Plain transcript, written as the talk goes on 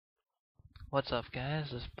What's up, guys?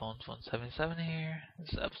 This is BoneZCraft here.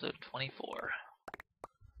 This is episode 24.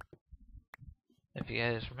 If you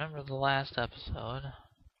guys remember the last episode,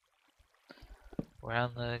 we're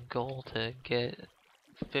on the goal to get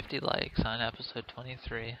 50 likes on episode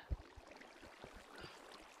 23.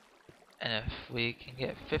 And if we can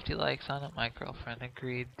get 50 likes on it, my girlfriend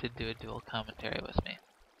agreed to do a dual commentary with me.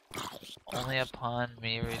 Only upon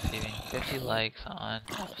me receiving 50 likes on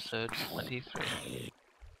episode 23.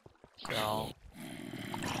 So,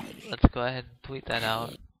 let's go ahead and tweet that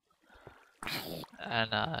out and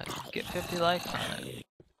get 50 likes on it.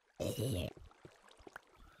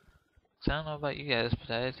 So I don't know about you guys, but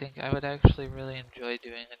I think I would actually really enjoy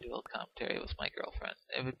doing a dual commentary with my girlfriend.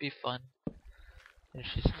 It would be fun. And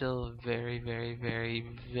she's still very, very, very,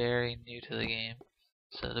 very new to the game.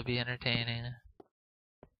 So it'll be entertaining.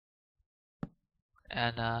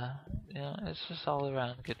 And, it's just all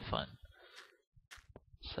around good fun.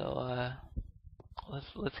 So,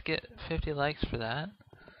 let's get 50 likes for that.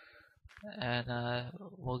 And,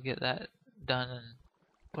 we'll get that done and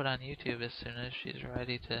put on YouTube as soon as she's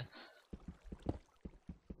ready to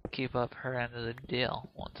keep up her end of the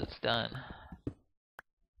deal once it's done.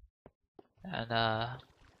 And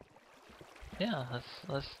yeah,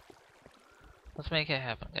 let's make it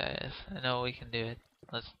happen, guys. I know we can do it.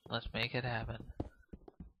 Let's make it happen.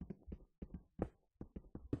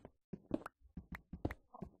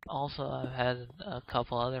 Also, I've had a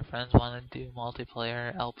couple other friends want to do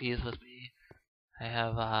multiplayer LPs with me. I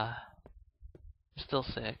have I'm still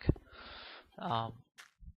sick. I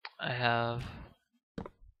have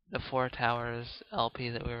the Four Towers LP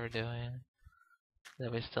that we were doing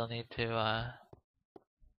that we still need to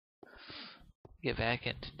get back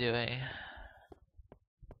into doing.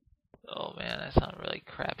 Oh man, I sound really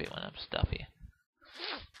crappy when I'm stuffy.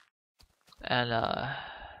 And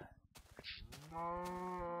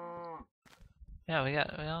yeah, we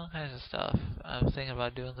got all kinds of stuff. I'm thinking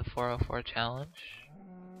about doing the 404 challenge.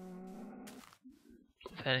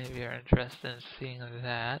 If any of you are interested in seeing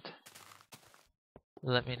that,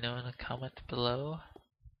 let me know in the comment below.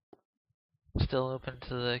 Still open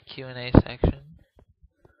to the Q&A section.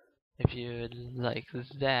 If you would like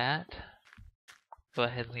that, go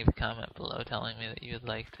ahead and leave a comment below telling me that you would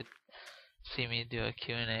like to see me do a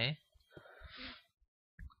Q&A.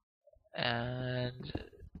 And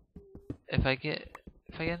if I get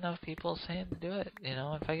enough people saying to do it,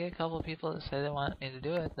 if I get a couple people that say they want me to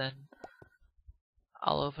do it, then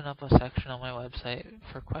I'll open up a section on my website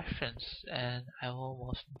for questions, and I will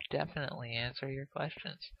most definitely answer your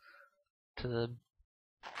questions to the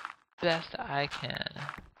best I can,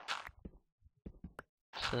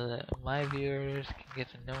 so that my viewers can get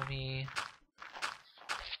to know me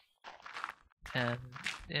and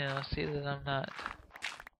see that I'm not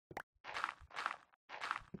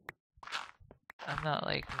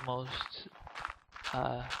like most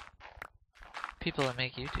people that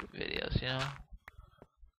make YouTube videos.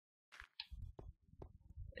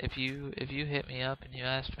 If you hit me up and you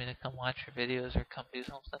asked me to come watch your videos or come do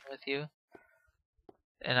something with you,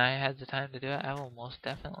 and I had the time to do it, I will most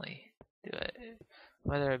definitely do it.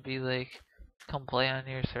 Whether it be like come play on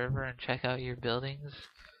your server and check out your buildings,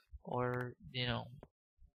 or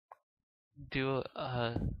do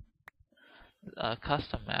a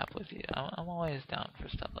custom map with you. I'm always down for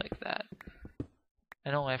stuff like that.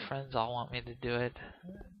 I know my friends all want me to do it,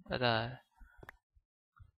 but I'm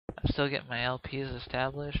still getting my LPs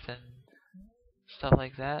established and stuff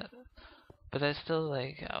like that. But I still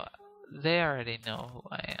they already know who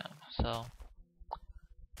I am, so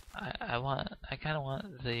I kind of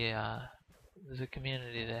want the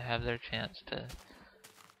community to have their chance to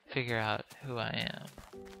figure out who I am.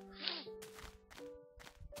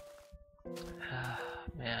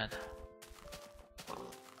 Man,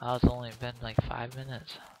 it's only been like 5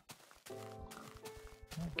 minutes. I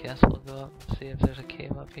guess we'll go up and see if there's a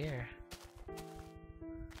cave up here.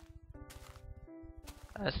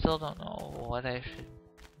 I still don't know what I should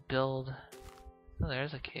build. Oh,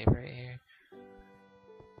 there's a cave right here.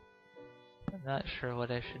 I'm not sure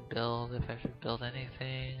what I should build, if I should build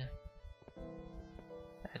anything.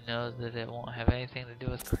 I know that it won't have anything to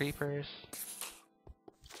do with creepers.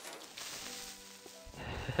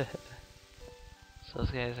 So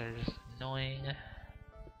those guys are just annoying.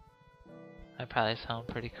 I probably sound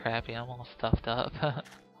pretty crappy, I'm all stuffed up.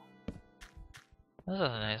 This is a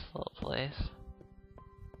nice little place.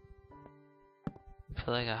 I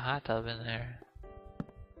feel like a hot tub in there.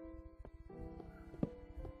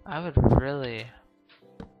 I would really,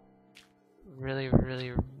 really,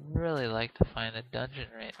 really, really like to find a dungeon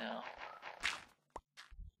right now.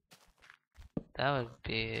 That would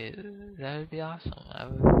be awesome.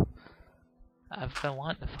 I've been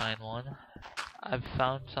wanting to find one. I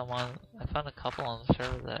found a couple on the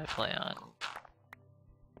server that I play on.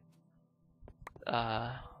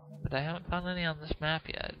 But I haven't found any on this map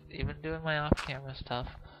yet. Even doing my off-camera stuff,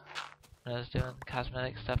 when I was doing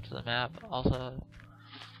cosmetic stuff to the map, also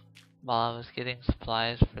while I was getting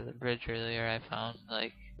supplies for the bridge earlier, I found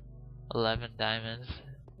like 11 diamonds,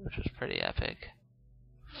 which was pretty epic.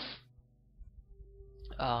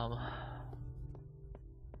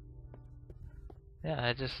 Yeah,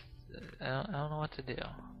 I don't know what to do.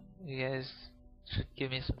 You guys should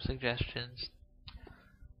give me some suggestions.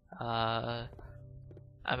 I'm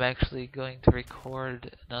actually going to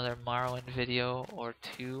record another Morrowind video or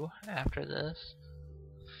two after this,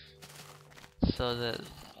 so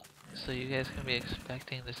you guys can be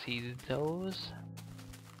expecting to see those.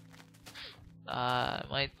 I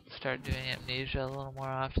might start doing Amnesia a little more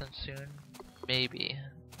often soon. Maybe.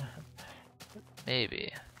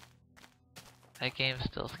 Maybe. That game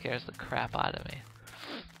still scares the crap out of me.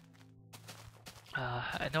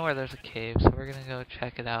 I know where there's a cave, so we're gonna go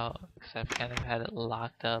check it out, because I've kind of had it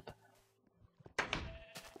locked up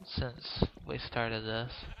since we started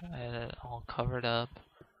this. I had it all covered up.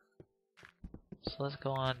 So let's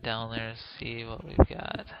go on down there and see what we've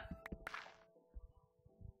got.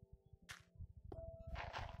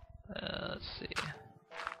 Let's see.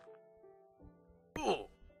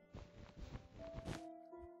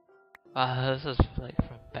 This is like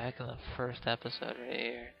from back in the first episode right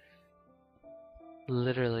here.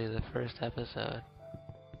 Literally the first episode.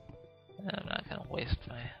 And I'm not gonna waste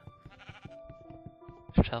my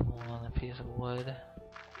shovel on a piece of wood.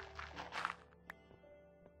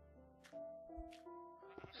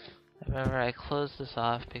 I remember I closed this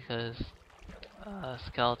off because a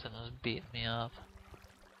skeleton was beating me up.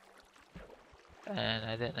 And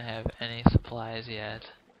I didn't have any supplies yet.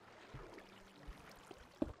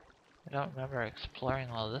 I don't remember exploring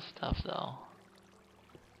all this stuff though.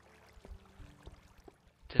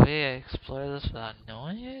 Did we explore this without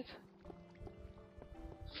knowing it?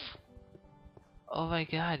 Oh my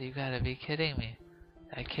god, you gotta be kidding me.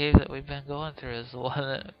 That cave that we've been going through is the one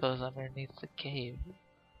that goes underneath the cave.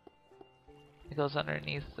 It goes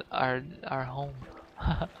underneath our home.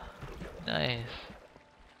 Nice.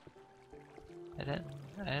 I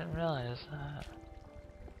didn't realize that.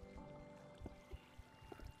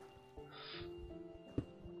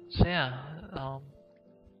 So yeah,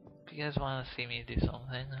 if you guys want to see me do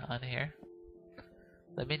something on here,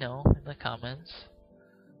 let me know in the comments.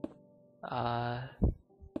 If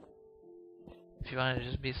you want to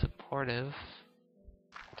just be supportive,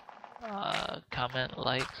 comment,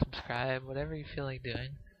 like, subscribe, whatever you feel like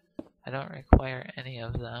doing. I don't require any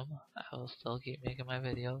of them. I will still keep making my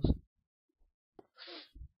videos.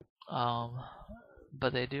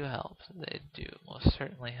 But they do help. They do most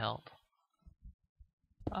certainly help.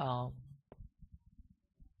 I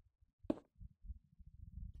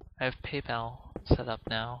have PayPal set up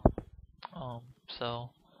now.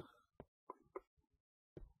 So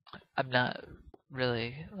I'm not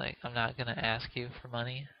really, I'm not gonna ask you for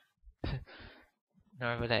money,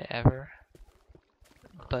 nor would I ever.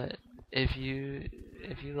 But if you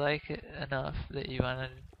like it enough that you wanna,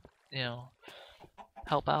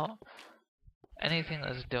 help out, anything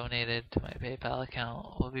that's donated to my PayPal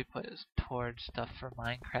account will be put towards stuff for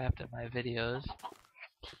Minecraft and my videos,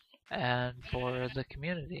 and for the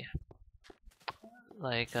community,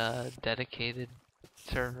 like a dedicated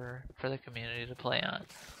server for the community to play on.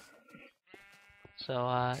 So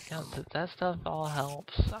that stuff all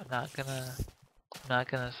helps. I'm not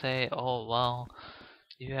gonna say, oh well,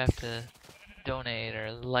 you have to donate or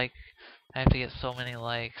I have to get so many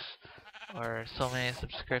likes or so many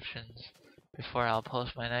subscriptions before I'll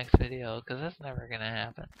post my next video, because that's never gonna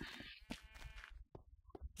happen.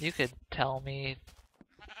 You could tell me,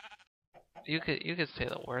 you could say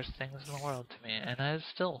the worst things in the world to me, and I'd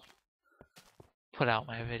still put out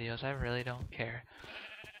my videos. I really don't care.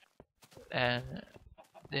 And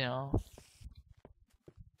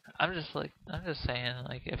I'm just saying,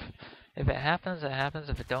 if it happens, it happens.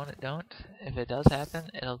 If it don't, it don't. If it does happen,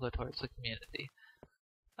 it'll go towards the community.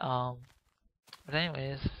 But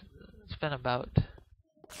anyways, it's been about,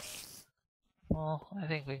 well, I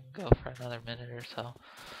think we can go for another minute or so.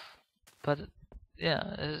 But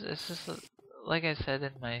yeah, it's just like I said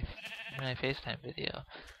in my FaceTime video.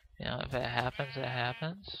 If it happens, it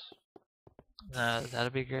happens. That'll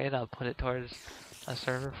be great. I'll put it towards a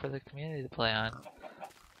server for the community to play on.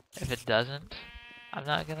 If it doesn't, I'm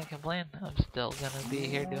not gonna complain. I'm still gonna be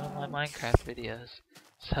here doing my Minecraft videos.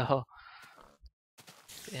 So,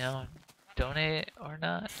 donate or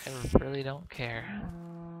not, I really don't care.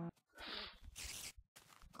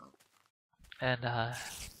 And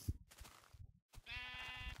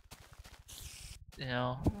you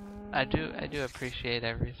know, I do appreciate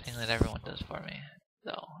everything that everyone does for me,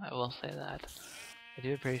 though. I will say that. I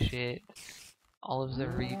do appreciate all of the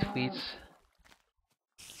retweets,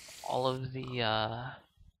 all of the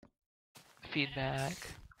feedback,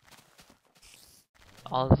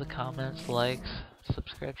 all of the comments, likes,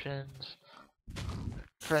 subscriptions,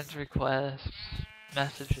 friends requests,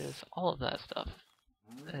 messages, all of that stuff.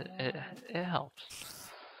 It helps.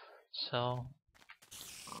 So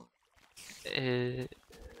it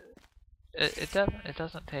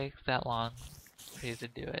doesn't take that long for you to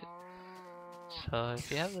do it. So if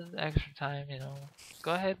you have the extra time, you know,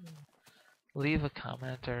 go ahead and leave a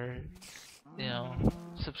comment or, you know,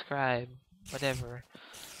 subscribe, whatever.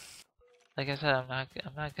 Like I said, I'm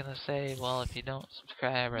not gonna say, well, if you don't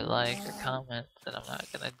subscribe or like or comment, then I'm not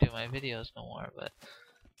gonna do my videos no more. But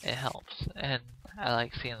it helps, and I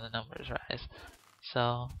like seeing the numbers rise.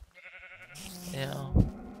 So, you know,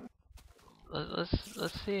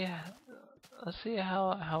 let's see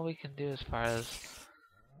how we can do as far as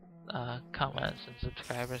comments and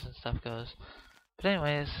subscribers and stuff goes. But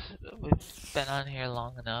anyways, we've been on here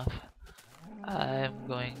long enough. I'm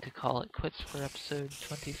going to call it quits for episode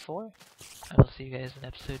 24. I will see you guys in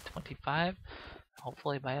episode 25.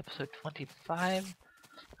 Hopefully by episode 25,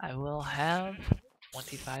 I will have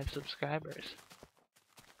 25 subscribers.